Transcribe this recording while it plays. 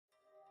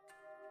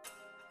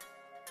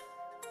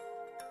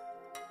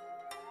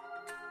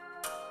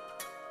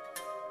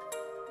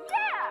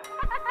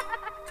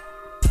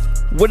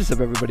What is up,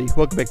 everybody?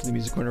 Welcome back to the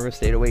Music Corner of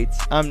State Awaits.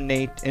 I'm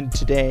Nate, and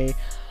today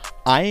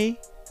I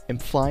am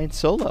flying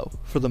solo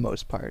for the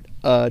most part.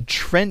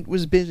 Trent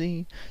was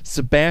busy,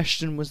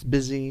 Sebastian was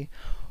busy,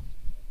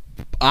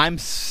 I'm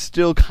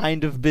still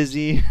kind of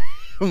busy.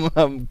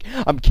 I'm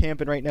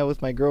camping right now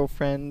with my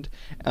girlfriend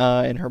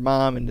and her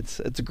mom, and it's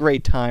a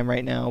great time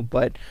right now,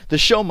 but the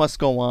show must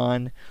go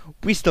on.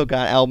 We still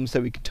got albums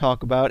that we can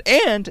talk about,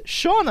 and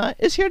Shauna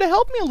is here to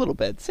help me a little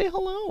bit. Say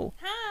hello.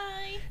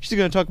 Hi. She's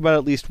going to talk about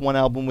at least one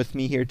album with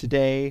me here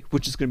today,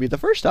 which is going to be the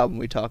first album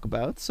we talk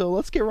about, so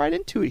let's get right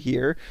into it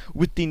here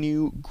with the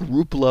new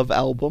Grouplove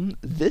album,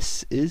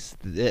 This Is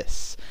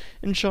This.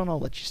 And Shauna,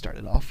 I'll let you start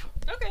it off.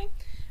 Okay.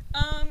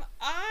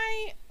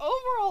 I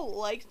overall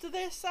liked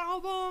this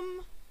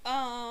album.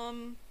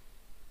 I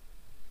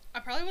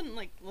probably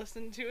wouldn't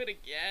listen to it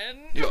again.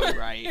 Oh,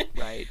 right.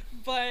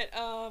 But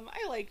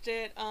I liked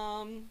it.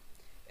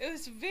 It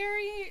was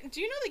very.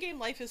 Do you know the game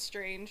Life is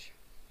Strange?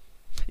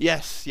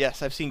 Yes,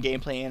 I've seen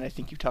gameplay, and I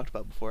think you've talked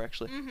about it before,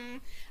 actually. Mm-hmm.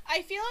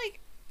 I feel like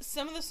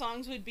some of the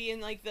songs would be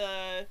in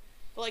the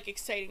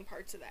exciting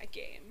parts of that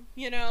game,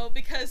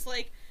 because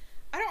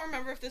I don't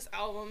remember if this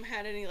album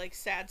had any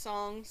sad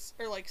songs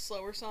or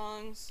slower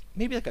songs.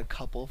 Maybe a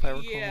couple, if I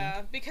recall.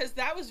 Yeah, because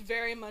that was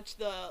very much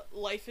the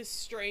Life is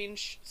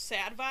Strange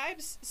sad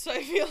vibes. So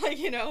I feel like,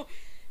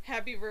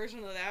 happy version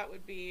of that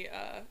would be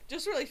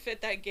just really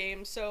fit that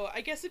game. So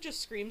I guess it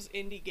just screams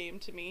indie game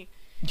to me.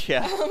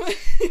 Yeah.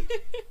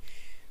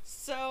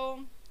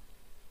 So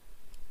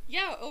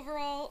yeah,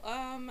 overall,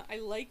 I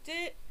liked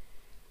it.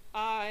 But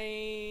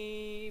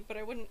I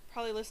wouldn't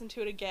probably listen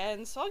to it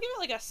again. So I'll give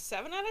it a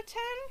 7 out of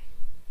 10.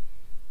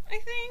 I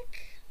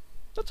think.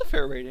 That's a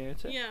fair rating, I'd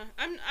say. Yeah,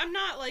 I'm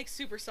not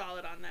super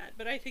solid on that,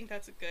 but I think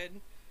that's a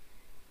good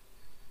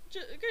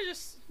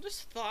just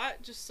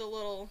thought, just a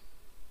little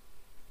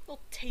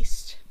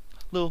taste.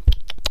 Little.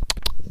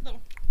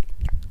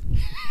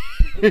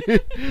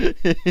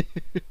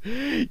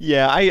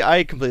 Yeah,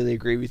 I completely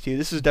agree with you.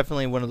 This is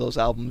definitely one of those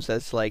albums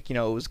that's it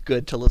was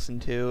good to listen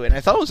to, and I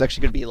thought it was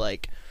actually going to be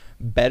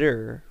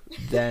better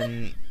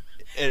than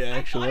it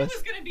actually was. I thought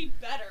it was gonna be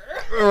better.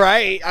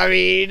 Right. I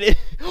mean,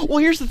 well,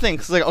 here's the thing.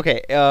 'Cause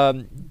okay, I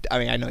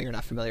mean, I know you're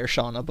not familiar,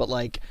 Shauna, but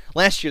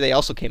last year they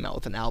also came out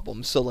with an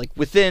album. So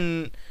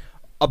within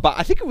about,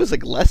 I think it was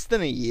less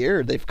than a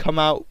year, they've come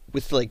out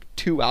with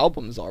 2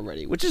 albums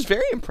already, which is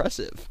very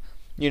impressive.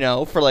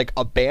 For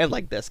a band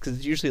like this, because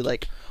it's usually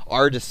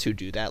artists who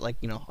do that,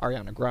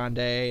 Ariana Grande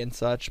and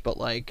such. But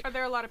are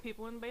there a lot of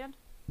people in the band?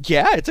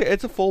 Yeah,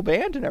 it's a full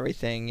band and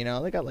everything.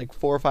 They got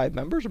 4 or 5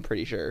 members, I'm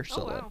pretty sure.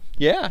 So oh, wow.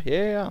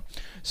 Yeah.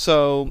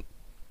 So,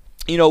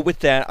 with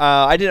that,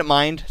 I didn't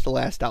mind the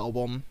last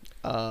album.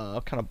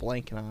 I'm kind of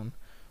blanking on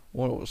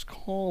what it was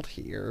called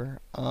here.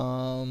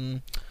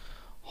 Hold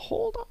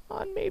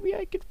on, maybe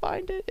I could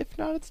find it. If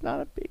not, it's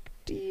not a big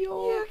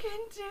deal. You can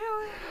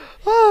do it.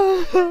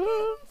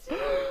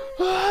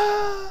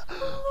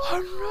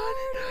 I'm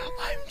running.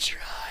 I'm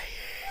trying.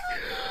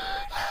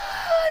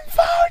 I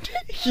found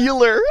it.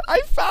 Healer.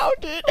 I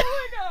found it. Oh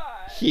my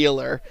god.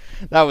 Healer.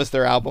 That was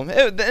their album.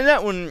 And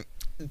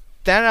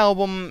that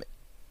album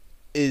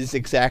is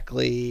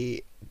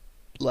exactly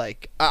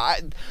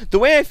the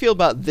way I feel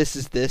about This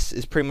is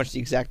pretty much the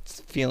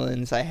exact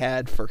feelings I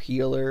had for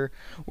Healer,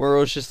 where it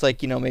was just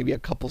maybe a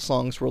couple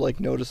songs were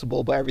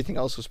noticeable, but everything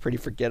else was pretty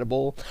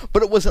forgettable.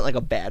 But it wasn't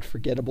a bad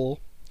forgettable.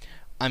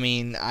 I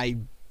mean, I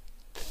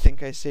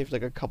think I saved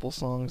a couple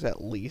songs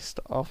at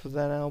least off of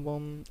that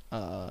album.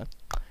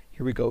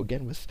 Here we go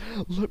again with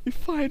let me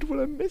find what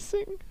I'm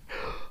missing.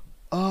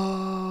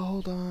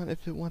 Hold on,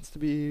 if it wants to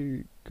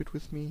be good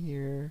with me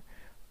here.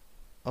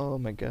 Oh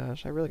my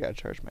gosh, I really gotta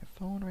charge my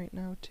phone right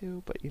now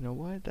too, but you know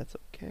what? That's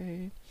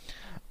okay.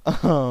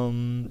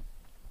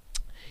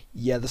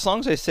 Yeah, the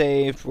songs I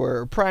saved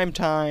were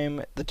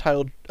Primetime, the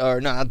title,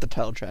 or no, not the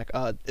title track.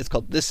 It's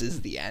called This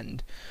Is the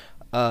End.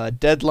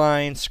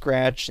 Deadline,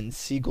 Scratch, and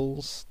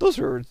Seagulls. Those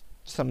were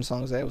some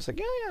songs that I was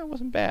yeah, it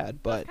wasn't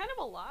bad, but that's kind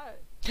of a lot.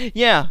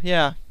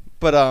 Yeah,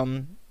 but I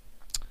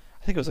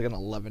think it was an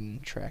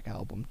 11-track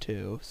album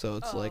too, so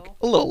it's a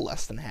little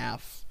less than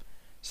half,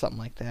 something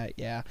like that.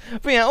 Yeah,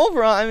 but yeah,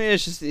 overall, I mean,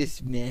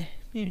 it's meh.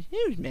 It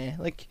was meh,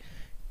 Meh.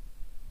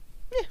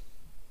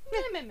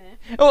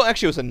 Oh,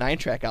 actually, it was a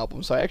 9-track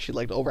album, so I actually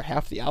liked over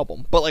half the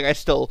album, but I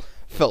still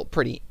felt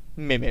pretty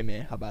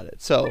meh about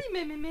it. So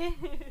Meh.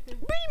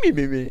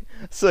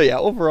 So yeah,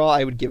 overall,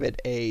 I would give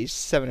it a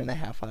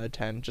 7.5 out of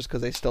 10, just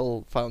because I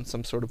still found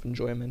some sort of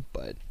enjoyment,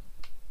 but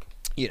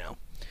it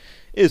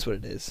is what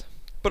it is.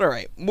 But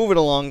alright, moving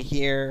along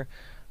here.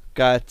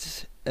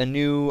 Got a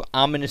new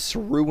Ominous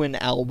Ruin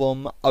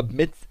album,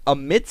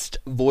 Amidst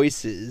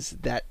Voices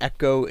That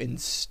Echo in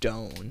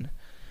Stone.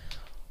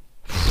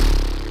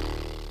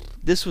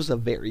 This was a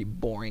very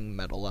boring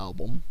metal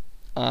album.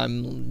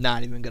 I'm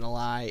not even gonna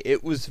lie.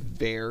 It was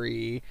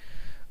very,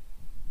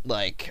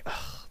 I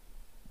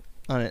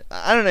don't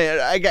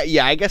know.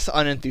 I guess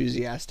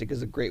unenthusiastic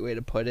is a great way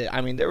to put it.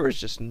 I mean, there was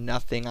just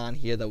nothing on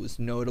here that was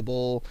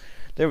notable.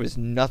 There was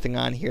nothing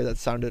on here that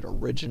sounded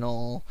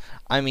original.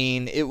 I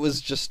mean, it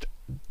was just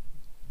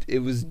it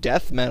was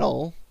death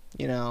metal,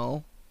 you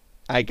know.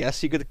 I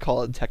guess you could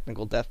call it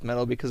technical death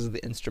metal because of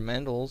the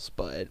instrumentals,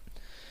 but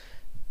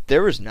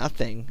there was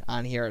nothing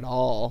on here at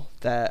all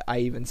that I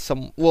even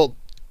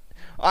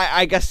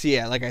I guess,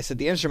 yeah, like I said,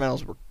 the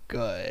instrumentals were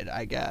good,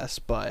 I guess,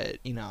 but,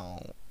 you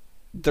know,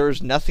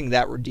 there's nothing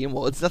that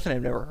redeemable. It's nothing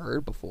I've never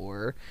heard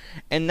before.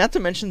 And not to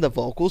mention the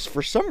vocals,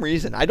 for some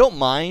reason, I don't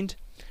mind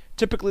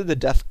typically the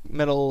death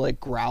metal, like,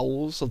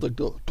 growls of the,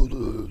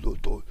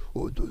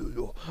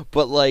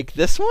 but, like,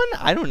 this one,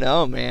 I don't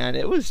know, man.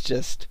 It was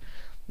just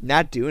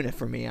not doing it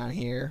for me on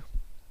here.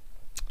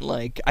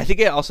 Like, I think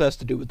it also has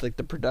to do with, like,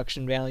 the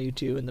production value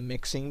too and the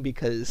mixing,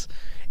 because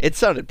it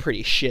sounded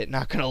pretty shit,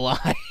 not gonna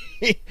lie.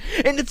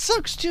 And it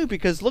sucks too,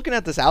 because looking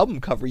at this album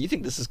cover, you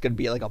think this is gonna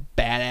be like a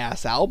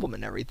badass album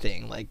and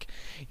everything. Like,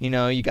 you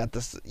know, you got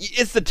this,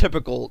 it's the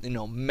typical, you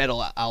know,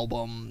 metal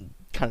album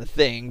kind of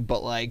thing,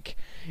 but, like,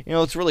 you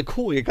know, it's really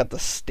cool. You got the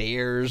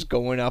stairs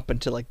going up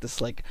into, like, this,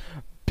 like,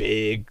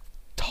 big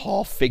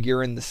tall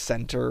figure in the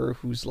center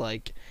who's,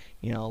 like,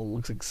 you know,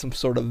 looks like some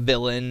sort of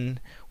villain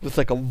with,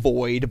 like, a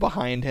void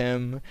behind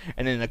him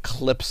and an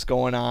eclipse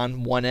going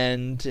on one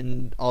end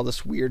and all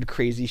this weird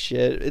crazy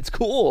shit. It's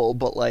cool,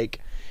 but, like,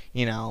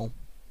 you know,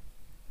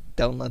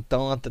 don't let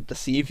that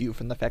deceive you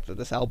from the fact that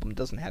this album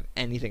doesn't have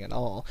anything at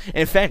all. And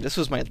in fact, this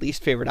was my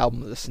least favorite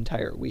album of this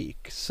entire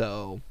week.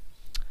 So,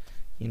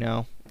 you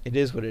know, it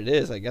is what it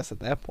is, I guess, at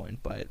that point.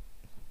 But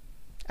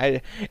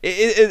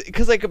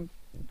because, like,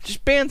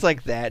 just bands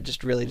like that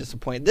just really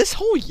disappoint. This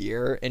whole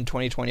year in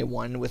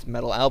 2021 with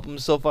metal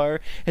albums so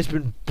far has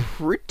been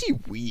pretty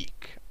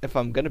weak, if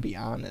I'm gonna be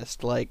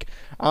honest. Like,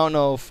 I don't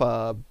know if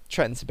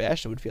Trent and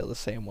Sebastian would feel the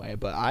same way,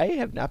 but I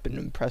have not been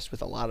impressed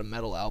with a lot of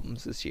metal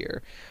albums this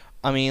year.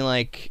 I mean,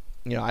 like,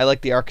 you know, I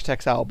like the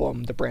Architects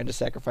album. The Brand of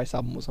Sacrifice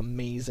album was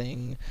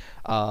amazing.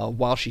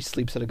 While She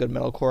Sleeps had a good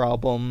metalcore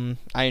album.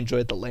 I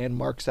enjoyed the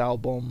Landmarks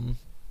album.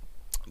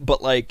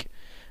 But, like,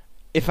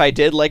 if I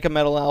did like a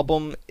metal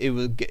album, it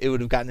would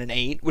have gotten an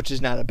 8, which is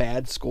not a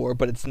bad score,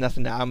 but it's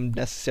nothing that I'm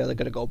necessarily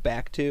going to go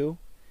back to,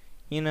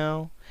 you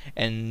know?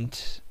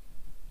 And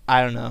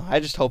I don't know. I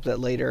just hope that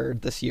later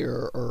this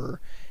year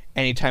or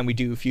anytime we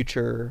do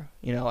future,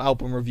 you know,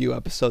 album review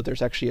episode,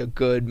 there's actually a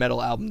good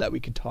metal album that we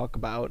could talk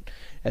about.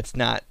 That's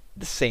not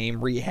the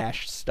same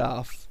rehashed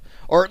stuff.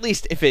 Or at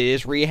least if it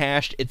is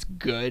rehashed, it's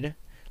good.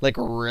 Like,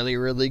 really,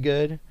 really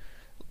good.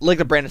 Like,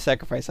 the Brand of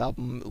Sacrifice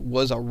album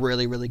was a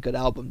really, really good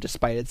album,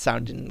 despite it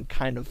sounding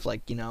kind of,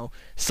 like, you know,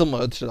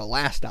 similar to the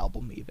last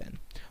album even.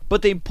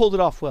 But they pulled it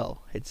off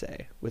well, I'd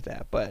say, with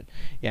that. But,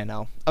 yeah,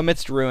 no.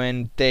 Amidst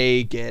Ruin,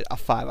 they get a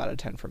 5 out of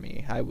 10 for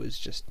me. I was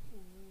just...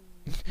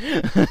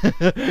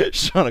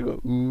 Shauna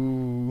go,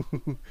 ooh.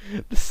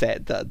 The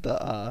sad,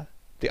 the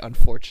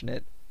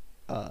unfortunate,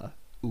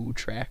 ooh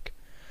track.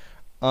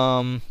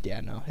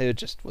 Yeah, no. It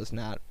just was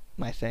not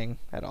my thing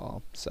at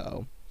all,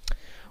 so...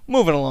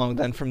 Moving along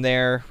then from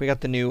there, we got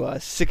the new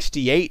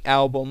 68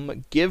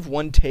 album, Give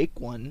One Take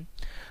One.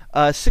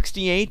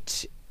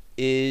 68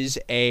 is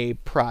a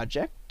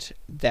project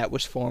that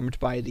was formed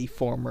by the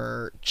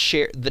former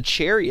the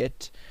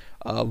Chariot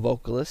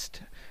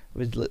vocalist.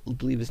 I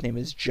believe his name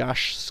is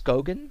Josh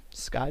Scoggin.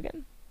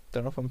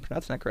 Don't know if I'm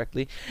pronouncing that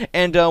correctly.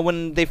 And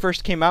when they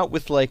first came out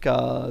with, like,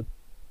 well,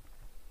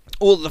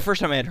 the first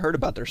time I had heard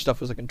about their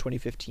stuff was, like, in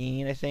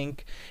 2015, I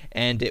think.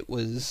 And it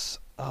was...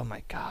 Oh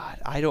my god,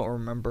 I don't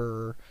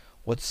remember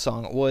what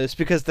song it was,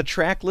 because the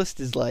track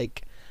list is,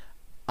 like,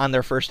 on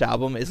their first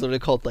album is literally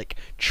called, like,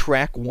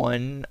 track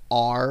 1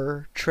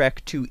 R,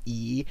 track 2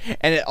 E,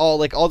 and it all,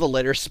 like, all the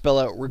letters spell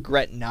out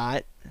regret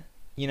not,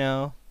 you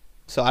know?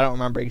 So I don't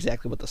remember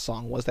exactly what the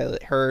song was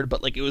that I heard,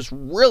 but, like, it was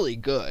really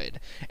good,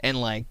 and,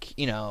 like,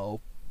 you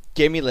know,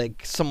 gave me,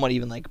 like, somewhat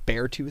even, like,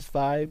 Beartooth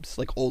vibes,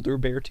 like, older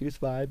Beartooth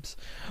vibes.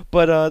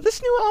 But this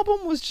new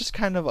album was just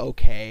kind of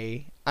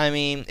okay. I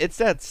mean, it's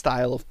that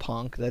style of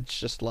punk that's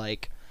just,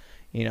 like,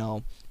 you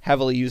know,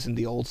 heavily using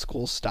the old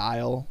school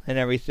style and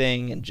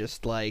everything, and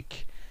just,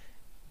 like,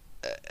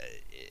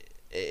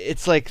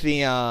 it's like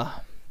the,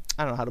 I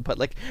don't know how to put,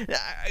 like,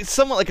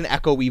 somewhat like an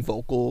echoey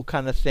vocal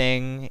kind of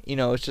thing, you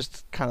know. It's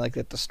just kind of like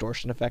that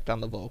distortion effect on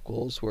the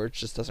vocals, where it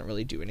just doesn't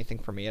really do anything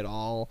for me at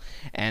all,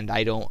 and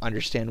I don't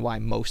understand why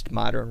most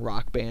modern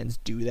rock bands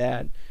do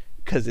that,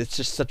 because it's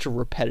just such a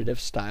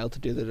repetitive style to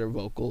do their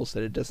vocals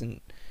that it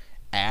doesn't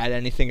add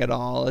anything at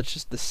all. It's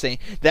just the same.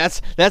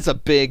 That's a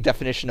big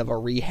definition of a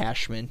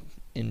rehashment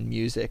in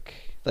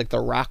music, like the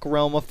rock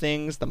realm of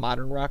things, the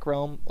modern rock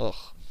realm. Ugh.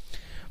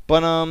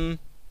 But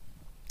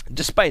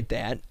despite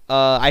that,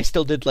 I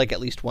still did like at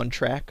least one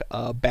track.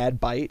 Bad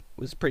Bite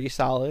was pretty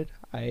solid.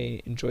 I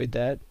enjoyed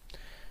that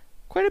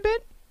quite a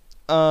bit.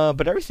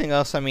 But everything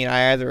else, I mean,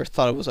 I either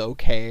thought it was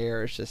okay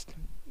or it's just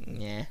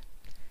meh.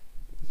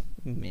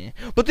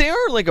 But they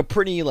are like a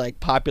pretty like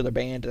popular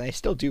band, and I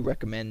still do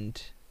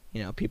recommend,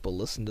 you know, people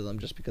listen to them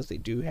just because they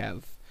do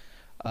have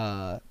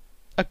a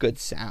good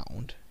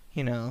sound.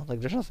 You know,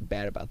 like, there's nothing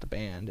bad about the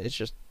band. It's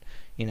just,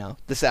 you know,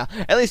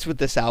 at least with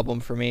this album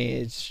for me,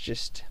 it's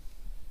just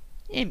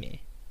meh.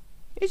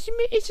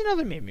 It's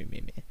another me.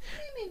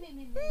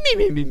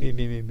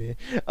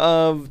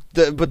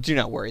 But do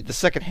not worry. The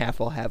second half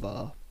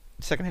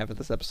second half of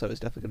this episode is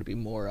definitely going to be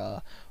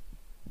more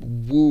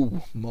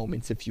woo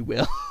moments, if you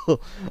will,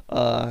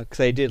 because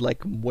I did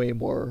like way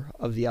more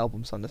of the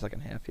albums on the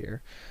second half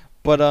here.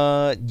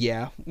 But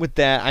yeah, with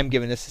that, I'm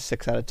giving this a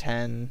 6 out of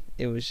 10.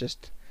 It was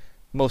just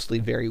mostly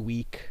very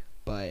weak,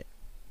 but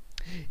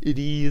it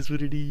is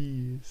what it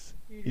is.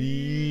 It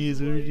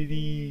is what it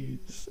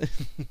is.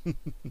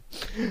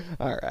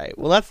 All right.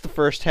 Well, that's the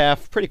first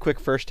half. Pretty quick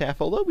first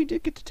half, although we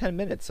did get to 10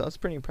 minutes, so that's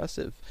pretty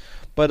impressive.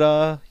 But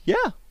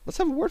yeah, let's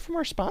have a word from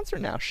our sponsor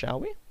now, shall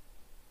we?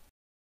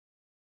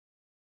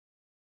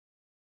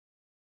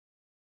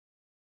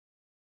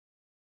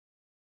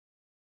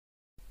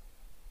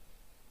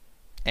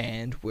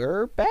 And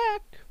we're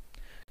back.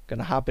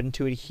 Gonna hop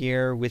into it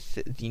here with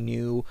the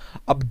new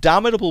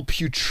Abominable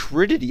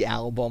Putridity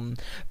album,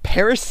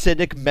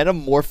 Parasitic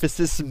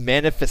Metamorphosis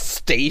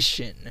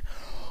Manifestation.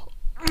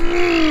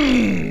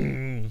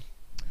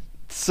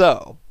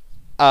 So,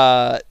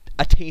 a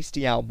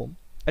tasty album.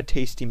 A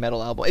tasty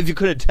metal album. If you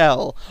couldn't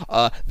tell,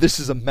 this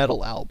is a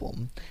metal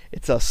album.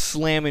 It's a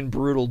slammin'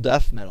 brutal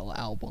death metal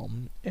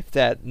album. If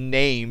that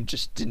name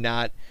just did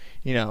not,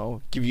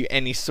 give you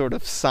any sort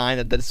of sign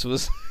that this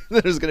was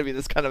that it was gonna be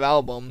this kind of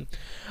album.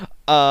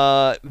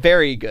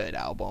 Very good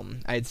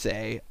album, I'd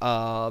say.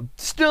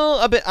 Still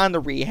a bit on the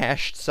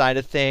rehashed side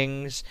of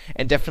things,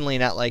 and definitely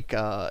not like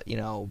on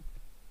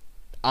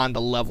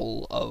the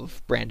level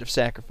of Brand of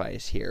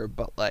Sacrifice here.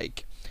 But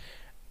like,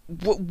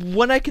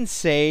 what I can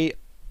say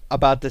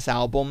about this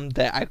album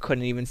that I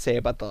couldn't even say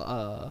about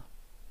the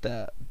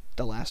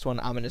last one,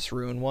 Ominous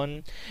Ruin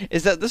one,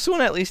 is that this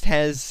one at least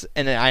has,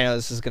 and I know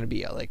this is gonna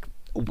be like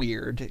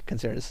weird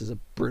considering this is a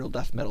brutal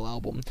death metal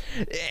album,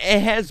 it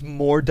has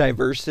more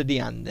diversity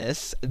on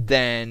this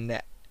than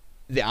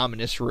the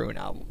Ominous Ruin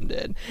album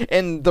did.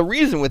 And the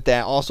reason with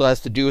that also has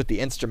to do with the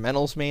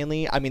instrumentals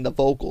mainly. I mean, the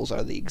vocals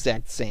are the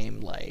exact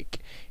same, like,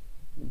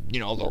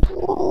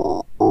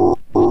 the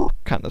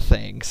kind of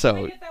thing. So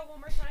can I get that one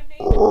more time, Nate?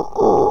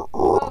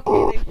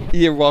 Okay, thank you.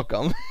 You're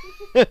welcome.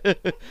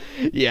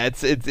 Yeah,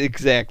 it's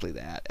exactly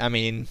that. I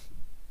mean,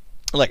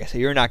 like I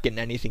said, you're not getting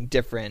anything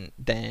different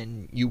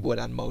than you would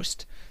on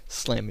most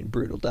slamming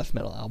brutal death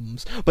metal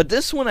albums. But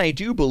this one, I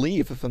do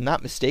believe, if I'm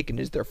not mistaken,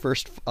 is their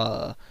first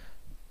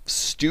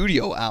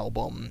studio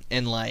album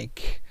in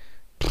like,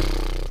 I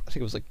think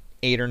it was like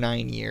 8 or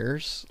 9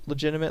 years,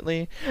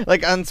 legitimately.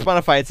 Like on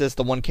Spotify it says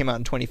the one came out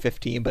in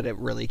 2015, but it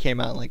really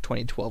came out in like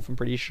 2012, I'm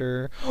pretty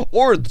sure.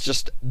 Or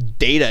just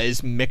data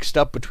is mixed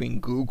up between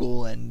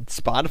Google and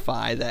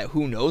Spotify that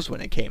who knows when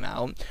it came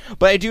out.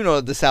 But I do know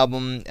that this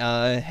album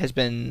has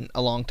been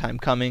a long time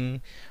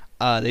coming.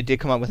 They did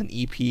come out with an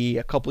EP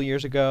a couple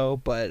years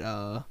ago, but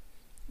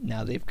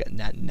now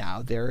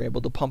they're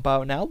able to pump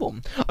out an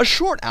album. A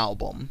short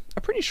album.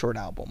 A pretty short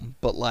album,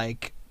 but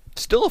like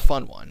still a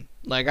fun one.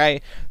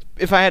 Like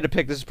if I had to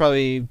pick, this is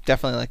probably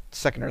definitely like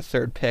second or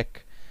third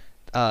pick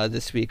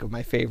this week of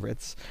my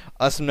favorites.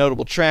 Some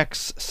notable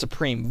tracks: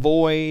 Supreme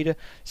Void,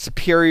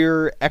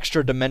 Superior,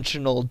 Extra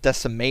Dimensional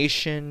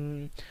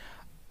Decimation,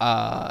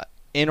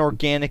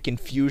 Inorganic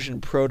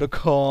Infusion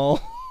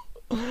Protocol.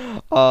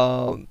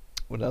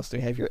 What else do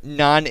we have here?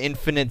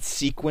 Non-Infinite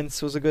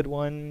Sequence was a good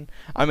one.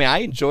 I mean, I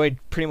enjoyed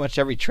pretty much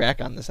every track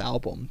on this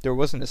album. There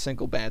wasn't a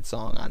single bad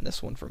song on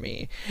this one for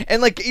me.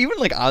 And like even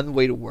like on the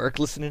way to work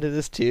listening to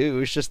this too, it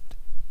was just,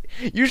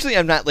 usually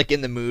I'm not like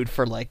in the mood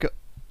for like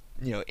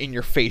in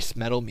your face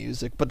metal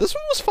music, but this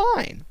one was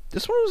fine.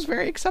 This one was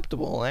very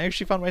acceptable. I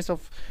actually found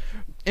myself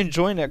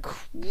enjoying it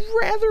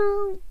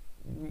rather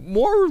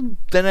more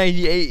than I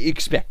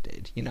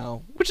expected,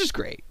 which is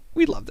great.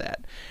 We love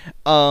that.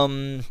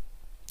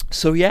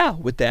 So yeah,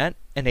 with that,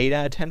 an 8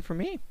 out of 10 for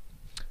me.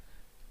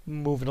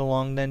 Moving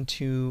along then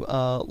to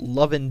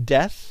Love and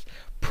Death,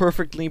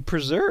 Perfectly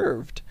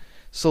Preserved.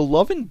 So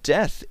Love and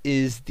Death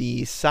is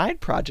the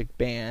side project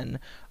band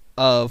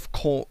of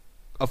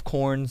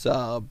Korn's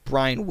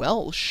Brian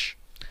Welsh,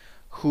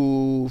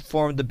 who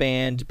formed the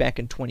band back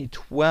in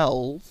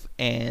 2012,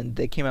 and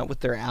they came out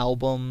with their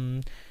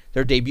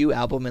debut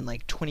album in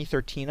like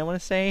 2013, I want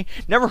to say.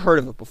 Never heard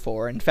of it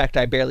before. In fact,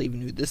 I barely even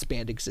knew this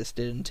band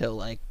existed until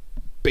like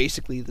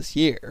basically this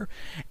year.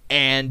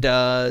 And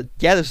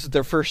this is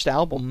their first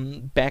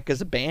album back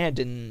as a band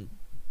in,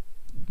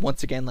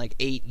 once again, like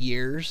 8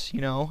 years.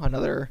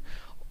 Another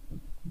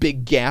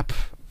big gap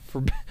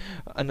for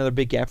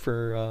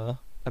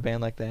a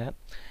band like that.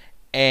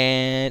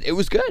 And it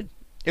was good.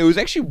 It was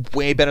actually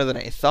way better than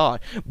I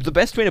thought. The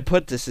best way to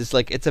put this is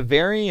like it's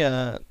very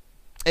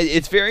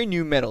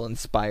new metal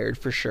inspired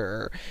for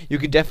sure. You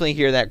could definitely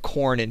hear that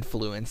Korn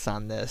influence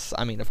on this.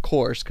 I mean, of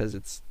course, because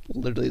it's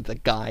literally the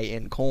guy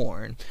in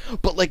Korn.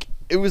 But like,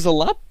 it was a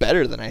lot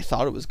better than I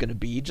thought it was gonna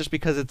be. Just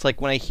because it's like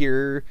when I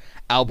hear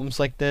albums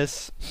like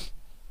this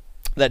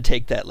that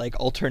take that like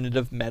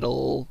alternative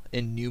metal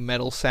and new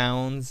metal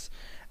sounds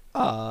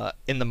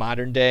in the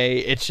modern day,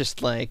 it's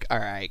just like, all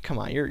right, come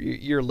on,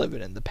 you're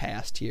living in the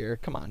past here.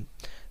 Come on,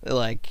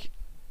 like,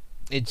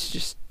 it's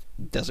just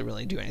doesn't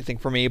really do anything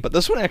for me, but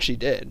this one actually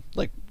did,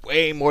 like,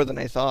 way more than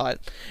I thought.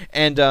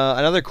 And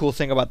another cool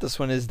thing about this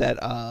one is that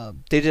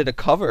they did a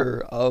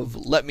cover of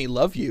Let Me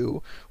Love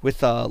You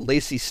with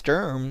Lacey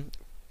Sturm,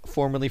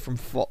 formerly from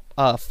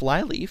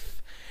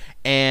Flyleaf,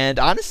 and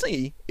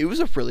honestly, it was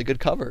a really good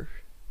cover.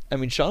 I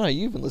mean, Shauna,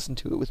 you even listened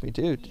to it with me,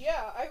 too.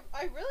 Yeah,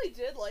 I really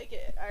did like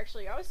it,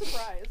 actually. I was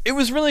surprised. It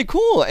was really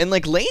cool. And,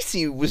 like,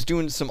 Lacey was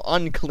doing some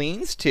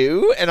uncleans,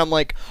 too. And I'm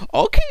like,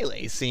 okay,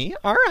 Lacey.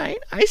 All right.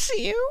 I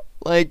see you.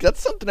 Like, that's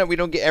something that we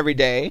don't get every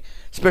day.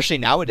 Especially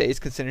nowadays,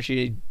 considering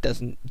she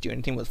doesn't do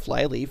anything with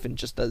Flyleaf and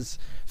just does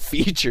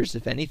features,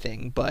 if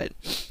anything. But,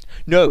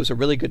 no, it was a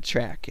really good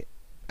track.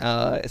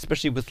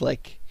 Especially with,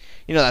 like,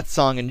 you know, that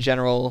song in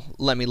general,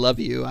 Let Me Love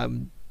You.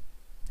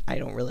 I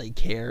don't really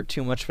care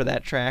too much for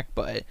that track,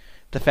 but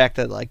the fact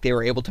that, like, they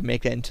were able to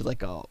make that into,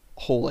 like, a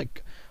whole,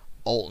 like,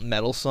 alt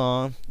metal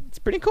song, it's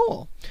pretty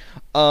cool.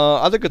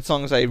 Other good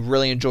songs I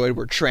really enjoyed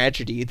were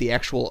Tragedy, the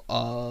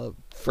actual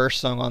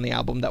first song on the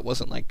album that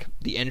wasn't, like,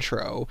 the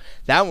intro.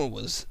 That one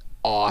was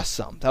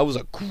awesome. That was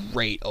a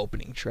great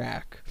opening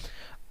track.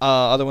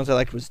 Other ones I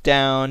liked was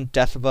Down,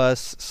 Death of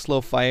Us,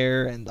 Slow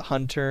Fire, and The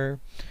Hunter.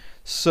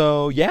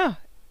 So, yeah.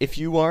 If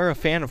you are a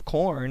fan of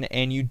Korn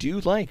and you do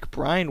like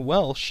Brian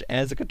Welsh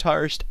as a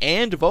guitarist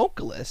and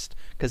vocalist,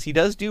 because he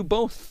does do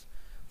both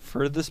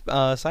for this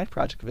side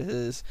project of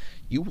his,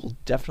 you will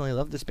definitely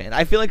love this band.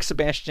 I feel like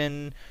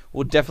Sebastian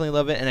will definitely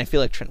love it, and I feel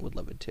like Trent would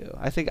love it too.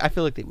 I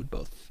feel like they would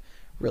both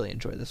really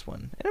enjoy this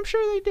one, and I'm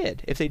sure they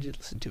did if they did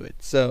listen to it.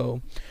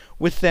 So,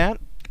 with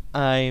that,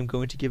 I am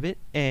going to give it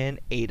an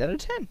 8 out of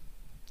 10.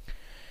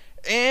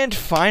 And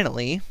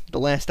finally, the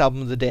last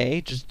album of the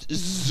day, just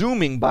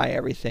zooming by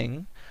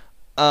everything.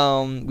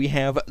 We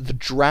have The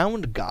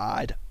Drowned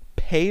God,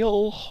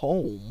 Pale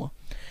Home.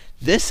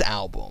 This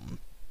album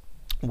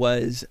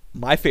was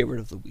my favorite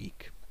of the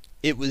week.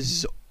 It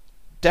was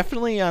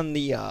definitely on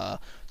the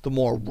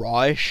more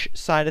rawish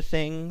side of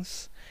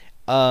things.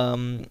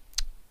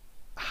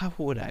 How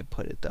would I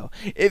put it, though?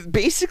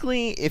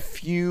 Basically,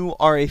 if you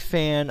are a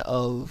fan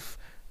of,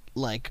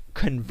 like,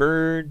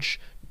 Converge,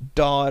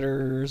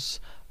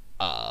 Daughters,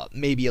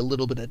 maybe a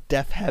little bit of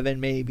Death Heaven,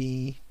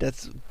 maybe.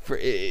 That's for,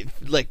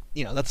 like,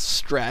 you know, that's a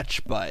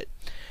stretch, but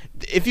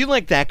if you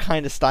like that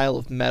kind of style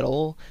of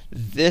metal,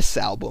 this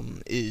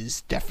album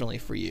is definitely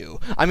for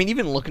you. I mean,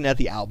 even looking at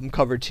the album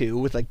cover, too,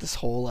 with, like, this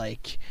whole,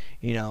 like,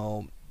 you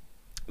know,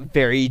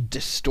 very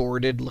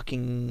distorted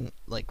looking,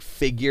 like,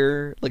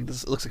 figure, like,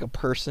 this looks like a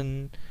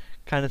person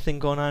kind of thing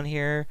going on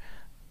here.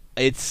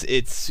 It's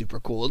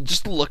super cool.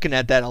 Just looking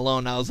at that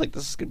alone, I was like,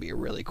 this is going to be a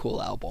really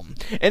cool album.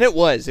 And it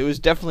was. It was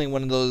definitely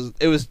one of those,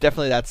 it was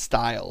definitely that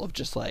style of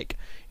just, like,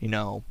 you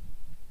know,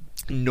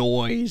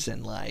 noise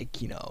and,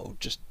 like, you know,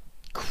 just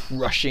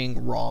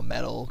crushing raw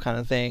metal kind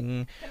of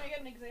thing. Can I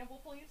get an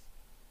example, please?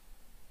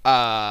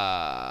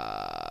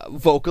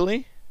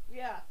 Vocally?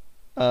 Yeah.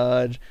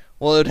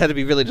 Well, it would have to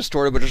be really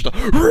distorted, but just a...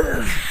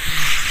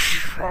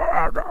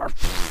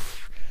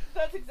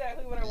 That's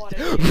exactly what I wanted.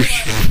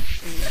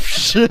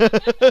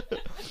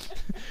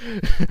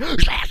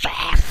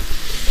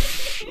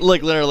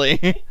 Like,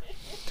 literally.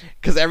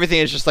 Because everything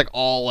is just, like,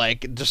 all,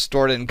 like,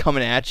 distorted and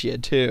coming at you,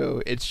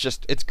 too.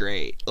 It's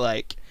great.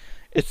 Like,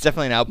 it's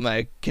definitely an album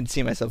I can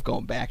see myself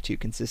going back to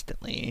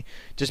consistently.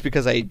 Just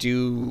because I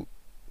do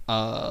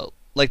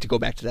like to go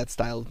back to that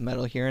style of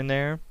metal here and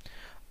there.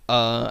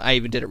 I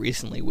even did it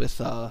recently with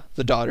the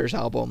Daughters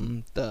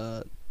album,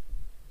 oh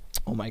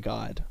my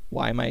god,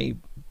 why am I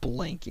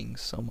blanking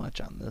so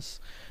much on this?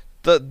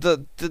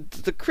 The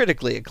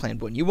critically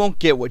acclaimed one. You Won't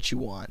Get What You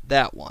Want.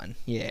 That one.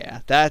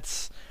 Yeah,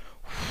 that's...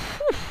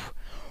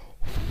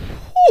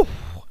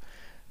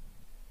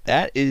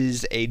 That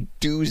is a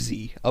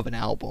doozy of an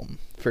album,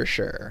 for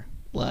sure.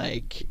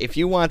 Like, if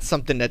you want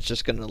something that's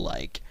just gonna,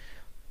 like,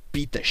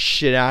 beat the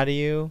shit out of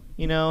you,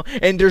 you know?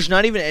 And there's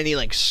not even any,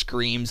 like,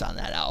 screams on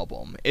that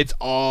album. It's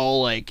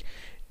all, like...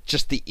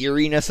 just the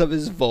eeriness of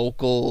his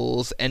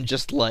vocals and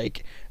just,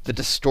 like, the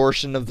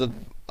distortion of the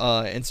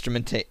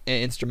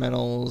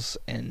instrumentals,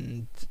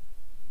 and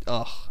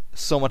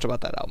so much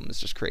about that album is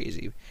just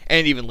crazy.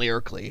 And even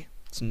lyrically,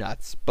 it's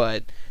nuts.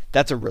 But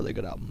that's a really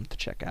good album to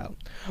check out.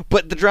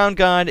 But The Drowned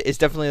God is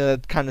definitely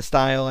that kind of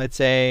style, I'd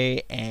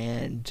say.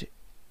 And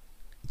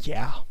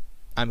yeah,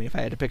 I mean, if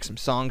I had to pick some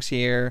songs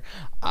here,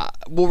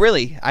 well,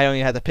 really, I don't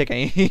even have to pick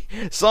any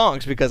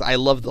songs because I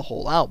love the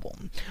whole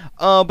album.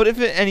 But if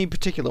any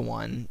particular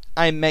one,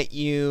 I Met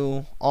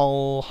You,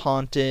 All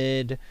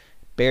Haunted,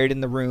 Buried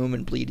in the Room,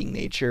 and Bleeding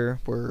Nature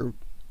were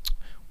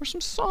some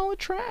solid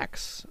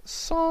tracks.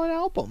 Solid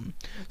album.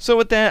 So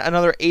with that,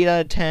 another 8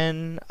 out of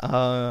 10.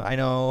 I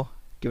know,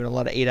 giving a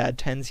lot of 8 out of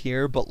 10s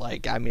here, but,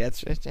 like, I mean,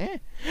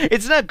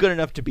 it's not good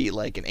enough to be,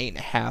 like, an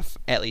 8.5,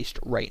 at least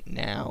right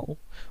now.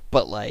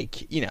 But,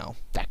 like, you know,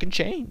 that can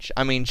change.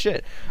 I mean,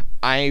 shit.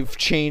 I've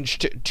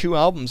changed 2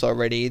 albums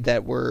already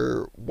that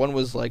were... one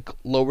was, like,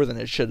 lower than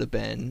it should have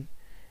been.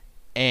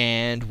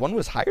 And one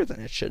was higher than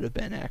it should have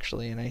been,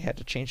 actually. And I had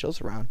to change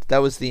those around. That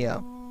was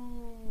the...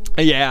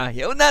 Yeah,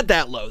 not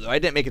that low, though. I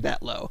didn't make it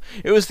that low.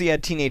 It was the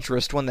Teenage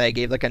Wrist one that I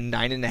gave, like, a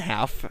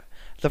 9.5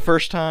 the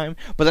first time,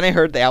 but then I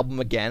heard the album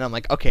again. I'm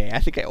like, okay, I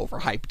think I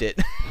overhyped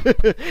it.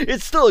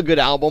 It's still a good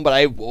album, but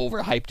I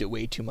overhyped it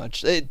way too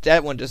much.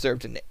 That one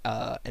deserved an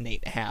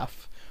 8.5,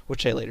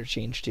 which I later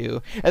changed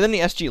to. And then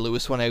the S.G.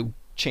 Lewis one, I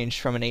changed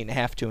from an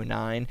 8.5 to a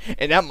 9,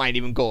 and that might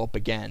even go up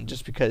again,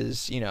 just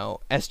because, you know,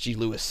 S.G.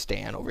 Lewis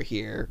stan over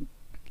here,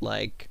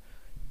 like,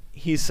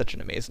 he's such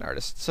an amazing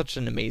artist, such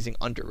an amazing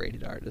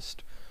underrated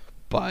artist.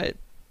 But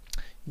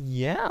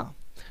yeah.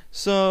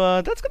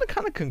 So that's going to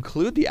kind of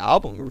conclude the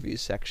album review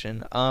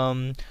section.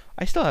 I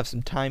still have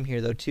some time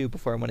here, though, too,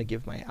 before I want to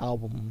give my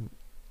album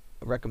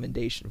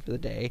recommendation for the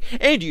day.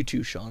 And you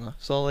too, Shauna.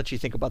 So I'll let you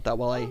think about that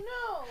while I...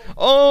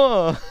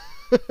 Oh, no!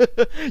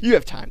 Oh! You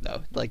have time,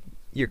 though. Like,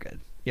 you're good.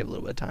 You have a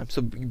little bit of time.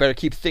 So you better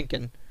keep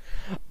thinking.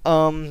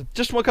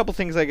 Just one couple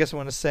things I guess I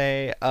want to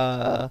say.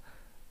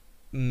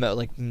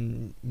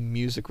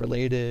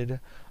 Music-related.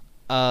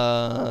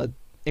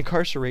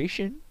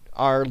 Incarceration.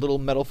 Our little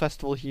metal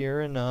festival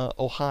here in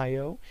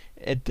Ohio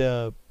at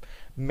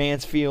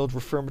Mansfield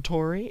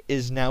Reformatory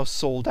is now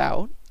sold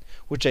out,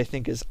 which I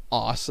think is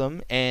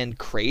awesome and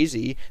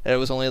crazy that it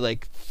was only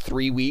like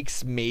 3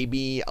 weeks,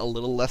 maybe a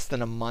little less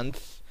than a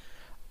month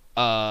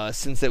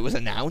since it was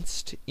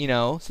announced, you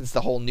know, since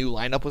the whole new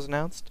lineup was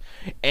announced.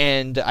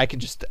 And I can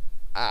just,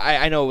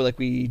 I know, like,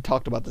 we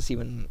talked about this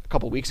even a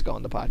couple weeks ago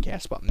on the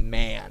podcast, but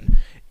man,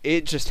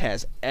 it just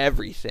has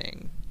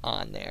everything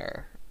on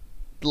there.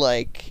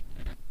 Like,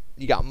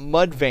 you got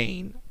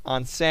Mudvayne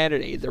on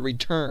Saturday, The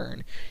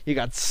Return. You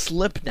got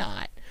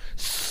Slipknot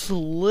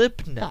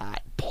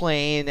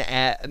playing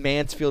at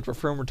Mansfield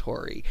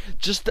Reformatory.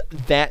 Just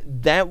that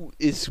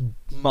is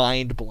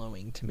mind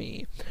blowing to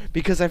me,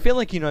 because I feel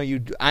like, you know,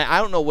 I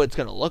don't know what it's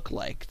gonna look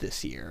like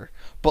this year,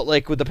 but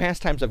like with the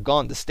past times I've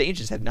gone, the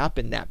stages have not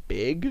been that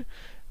big.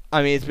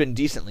 I mean, it's been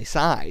decently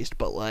sized,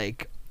 but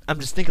like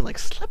I'm just thinking, like,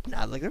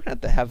 Slipknot, like, they're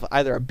gonna have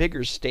a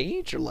bigger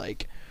stage, or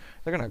like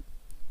they're gonna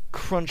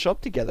crunch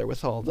up together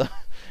with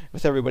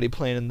with everybody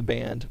playing in the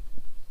band.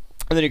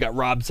 And then you got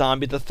Rob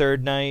Zombie the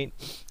third night.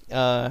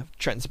 Trent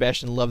and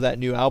Sebastian love that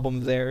new album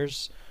of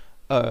theirs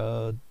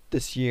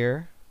this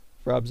year,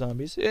 Rob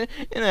Zombie's. And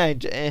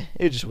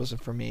it just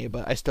wasn't for me,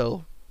 but I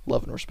still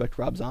love and respect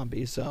Rob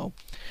Zombie. So,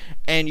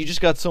 and you just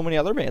got so many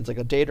other bands, like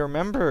A Day to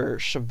Remember,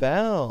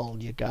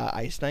 Chevelle, you got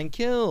Ice Nine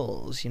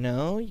Kills, you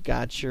know, you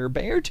got your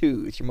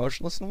Beartooth, your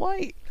Motionless in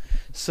White.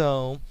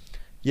 So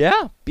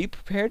yeah, be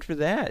prepared for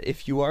that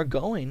if you are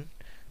going.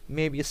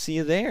 Maybe I'll see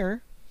you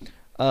there.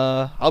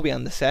 I'll be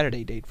on the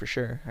Saturday date for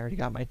sure. I already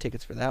got my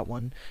tickets for that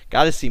one.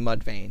 Gotta see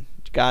Mudvayne.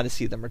 Gotta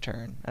see them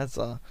return. It's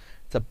a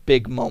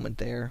big moment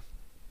there.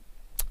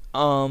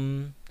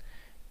 And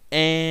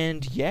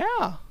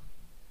yeah,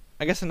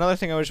 I guess another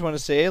thing I just want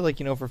to say, like,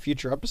 you know, for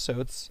future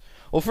episodes,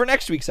 well, for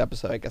next week's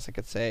episode, I guess I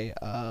could say,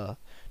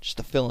 just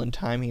to fill in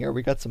time here,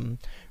 we got some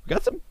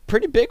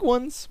pretty big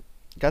ones.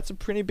 Got some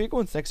pretty big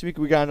ones next week.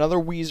 We got another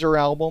Weezer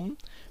album.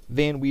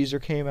 Van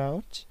Weezer came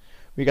out.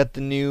 We got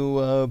the new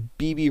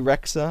BB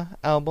Rexa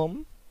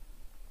album.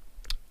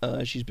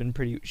 She's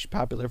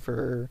popular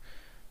for...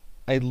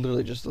 I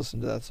literally just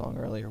listened to that song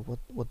earlier.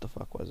 What the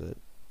fuck was it?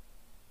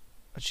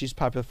 She's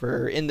popular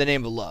for In the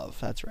Name of Love.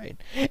 That's right.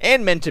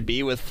 And Meant to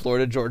Be with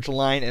Florida Georgia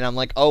Line. And I'm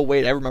like, oh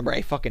wait, I remember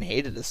I fucking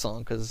hated this song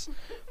because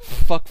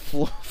fuck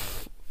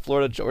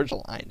Florida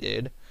Georgia Line,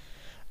 dude.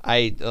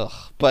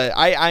 But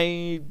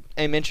I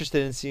am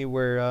interested in see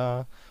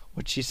where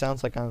what she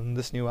sounds like on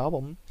this new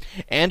album,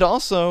 and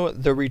also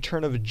the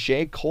return of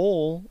J.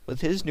 Cole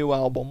with his new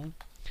album.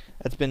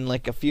 That's been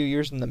like a few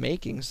years in the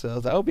making, so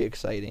that'll be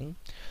exciting.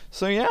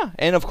 So yeah,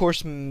 and of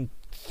course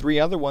 3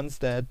 other ones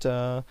that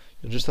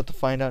you'll just have to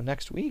find out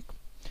next week.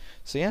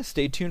 So yeah,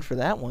 stay tuned for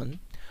that one.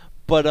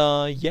 But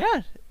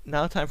yeah,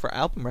 now time for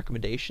album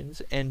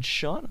recommendations, and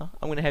Shauna,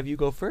 I'm gonna have you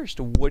go first.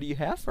 What do you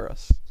have for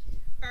us?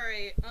 All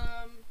right,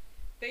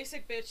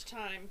 basic bitch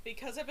time,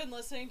 because I've been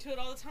listening to it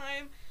all the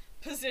time.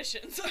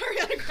 Positions,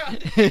 Ariana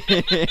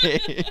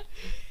Grande.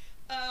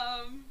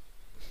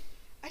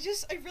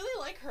 I really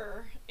like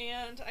her,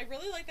 and I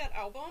really like that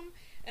album,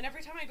 and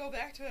every time I go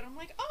back to it, I'm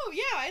like, oh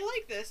yeah, I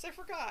like this, I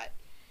forgot,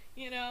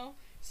 you know?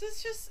 So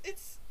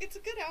it's a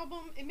good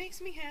album, it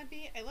makes me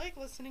happy, I like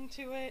listening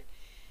to it,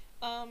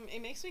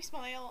 it makes me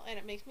smile, and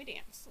it makes me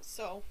dance.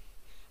 So,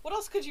 what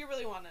else could you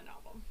really want in an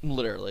album?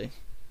 Literally.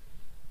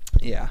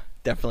 Yeah,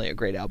 definitely a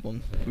great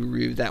album. We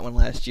reviewed that one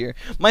last year.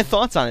 My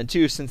thoughts on it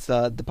too, since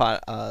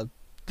the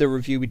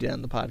review we did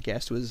on the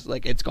podcast was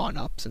like, it's gone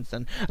up since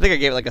then. I think I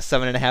gave it like a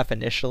 7.5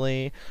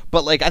 initially,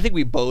 but like I think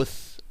we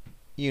both,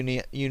 you and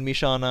me,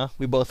 Shauna,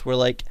 we both were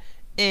like,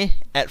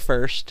 at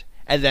first,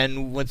 and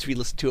then once we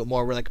listened to it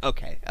more, we're like,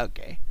 okay,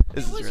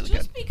 this is really good. It was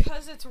just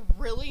because it's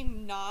really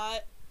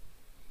not.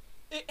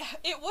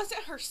 It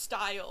wasn't her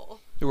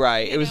style.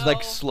 Right. It was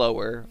like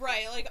slower.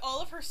 Right. Like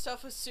all of her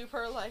stuff was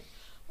super like,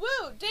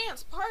 woo,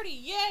 dance, party,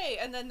 yay!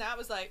 And then that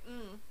was like,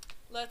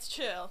 let's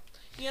chill,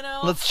 you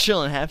know? Let's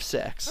chill and have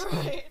sex.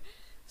 Right.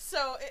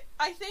 So,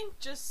 I think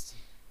just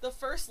the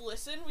first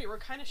listen, we were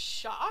kind of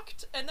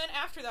shocked, and then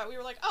after that, we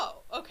were like, oh,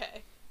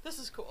 okay, this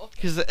is cool.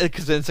 Because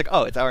then it's like,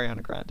 oh, it's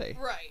Ariana Grande.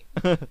 Right.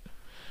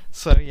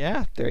 So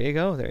yeah, there you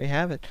go. There you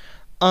have it.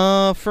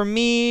 For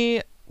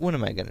me, what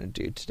am I gonna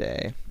do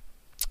today?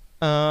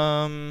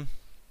 Um,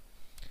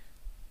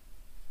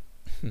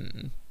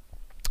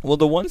 Well,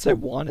 the ones I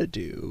want to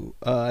do,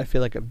 I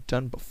feel like I've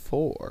done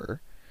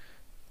before.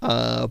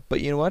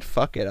 But you know what?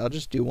 Fuck it. I'll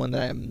just do one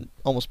that I'm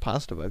almost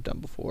positive I've done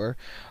before.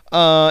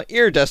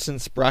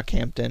 Iridescence,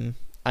 Brockhampton.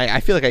 I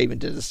feel like I even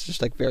did this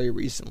just like very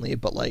recently,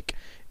 but like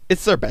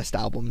it's their best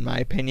album in my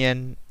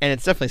opinion, and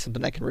it's definitely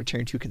something I can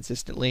return to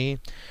consistently.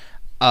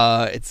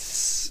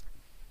 It's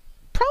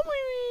probably,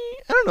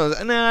 I don't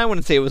know. Nah, I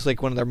wouldn't say it was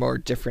like one of their more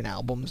different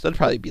albums. That'd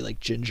probably be like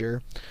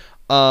Ginger.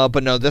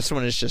 But no, this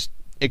one is just,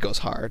 it goes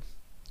hard.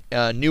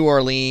 New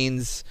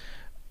Orleans,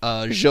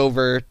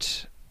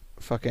 Jovert,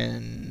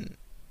 fucking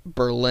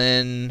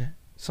Berlin,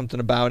 something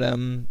about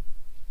him.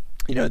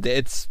 You know,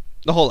 it's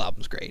the whole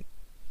album's great.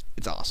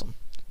 It's awesome.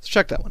 So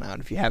check that one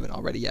out if you haven't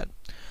already yet.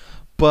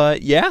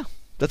 But yeah,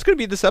 that's gonna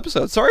be this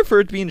episode. Sorry for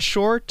it being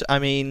short. I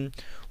mean,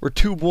 we're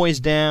 2 boys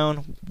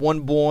down,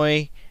 1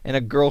 boy and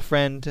a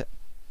girlfriend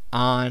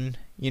on.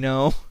 You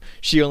know,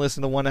 she only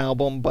listened to 1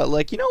 album, but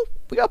like, you know,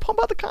 we gotta pump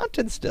out the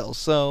content still.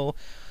 So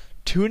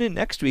tune in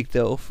next week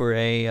though for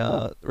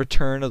a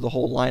return of the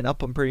whole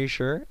lineup. I'm pretty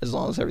sure, as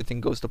long as everything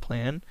goes to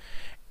plan,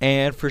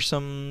 and for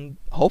some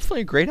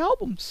hopefully great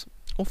albums.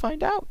 We'll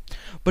find out.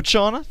 But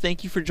Shauna,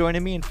 thank you for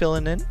joining me and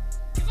filling in.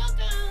 You're welcome.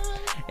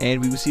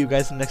 And we will see you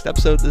guys in the next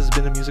episode. This has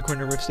been the Music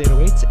Corner Riff State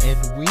Awaits,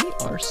 and we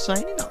are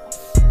signing off.